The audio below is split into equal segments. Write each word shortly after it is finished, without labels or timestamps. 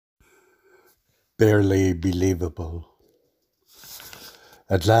barely believable.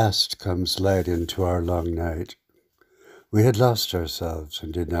 At last comes light into our long night. We had lost ourselves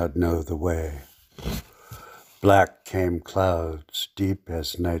and did not know the way. Black came clouds, deep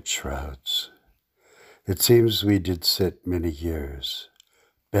as night shrouds. It seems we did sit many years,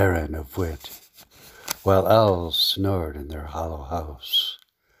 barren of wit, while owls snored in their hollow house.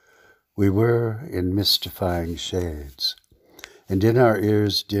 We were in mystifying shades, and in our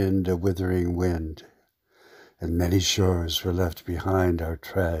ears dinned a withering wind, and many shores were left behind our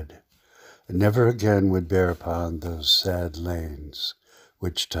tread, and never again would bear upon those sad lanes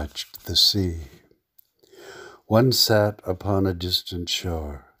which touched the sea. One sat upon a distant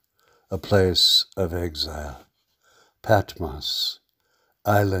shore, a place of exile, Patmos,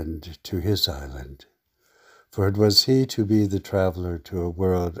 island to his island, for it was he to be the traveler to a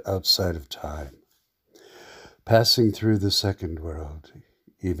world outside of time, passing through the second world,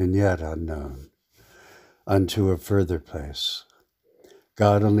 even yet unknown, unto a further place.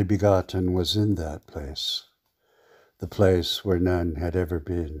 God only begotten was in that place, the place where none had ever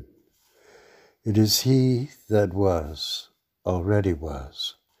been. It is he that was, already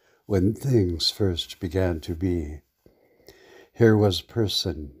was, when things first began to be. Here was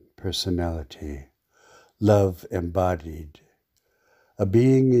person, personality, love embodied, a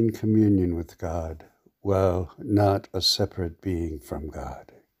being in communion with God, while not a separate being from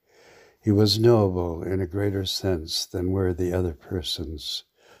God. He was knowable in a greater sense than were the other persons,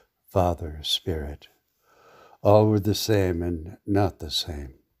 Father, Spirit. All were the same and not the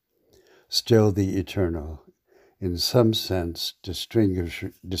same. Still the eternal, in some sense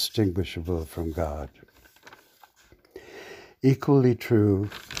distinguishable from God. Equally true,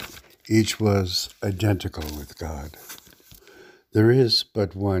 each was identical with God. There is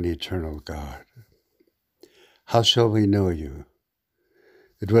but one eternal God. How shall we know you?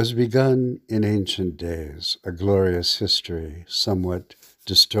 It was begun in ancient days, a glorious history, somewhat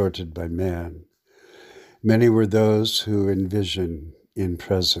distorted by man. Many were those who in vision, in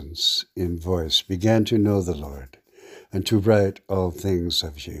presence, in voice, began to know the Lord, and to write all things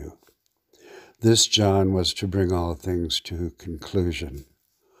of you. This John was to bring all things to conclusion.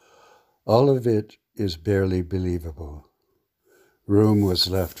 All of it is barely believable. Room was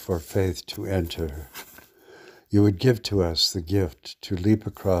left for faith to enter. You would give to us the gift to leap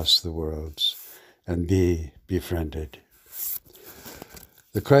across the worlds and be befriended.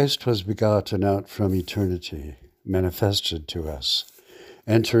 The Christ was begotten out from eternity, manifested to us,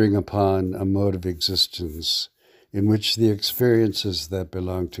 entering upon a mode of existence in which the experiences that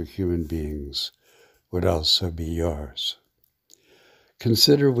belong to human beings would also be yours.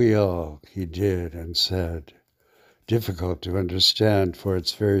 Consider we all, he did and said, difficult to understand for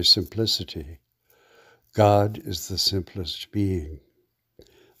its very simplicity. God is the simplest being.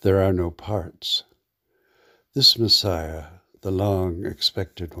 There are no parts. This Messiah, the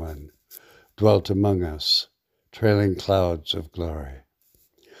long-expected one, dwelt among us, trailing clouds of glory.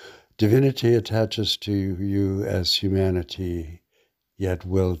 Divinity attaches to you as humanity, yet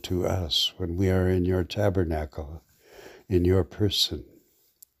will to us when we are in your tabernacle, in your person.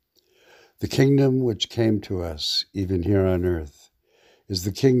 The kingdom which came to us, even here on earth, is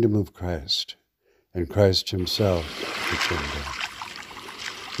the kingdom of Christ, and Christ himself the kingdom.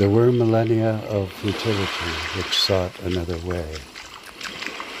 There were millennia of futility which sought another way.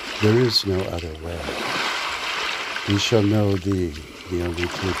 There is no other way. We shall know thee, the only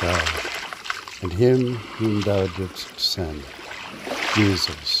true God, and him whom thou didst send,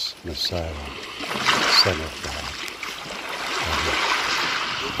 Jesus, Messiah, Son of God.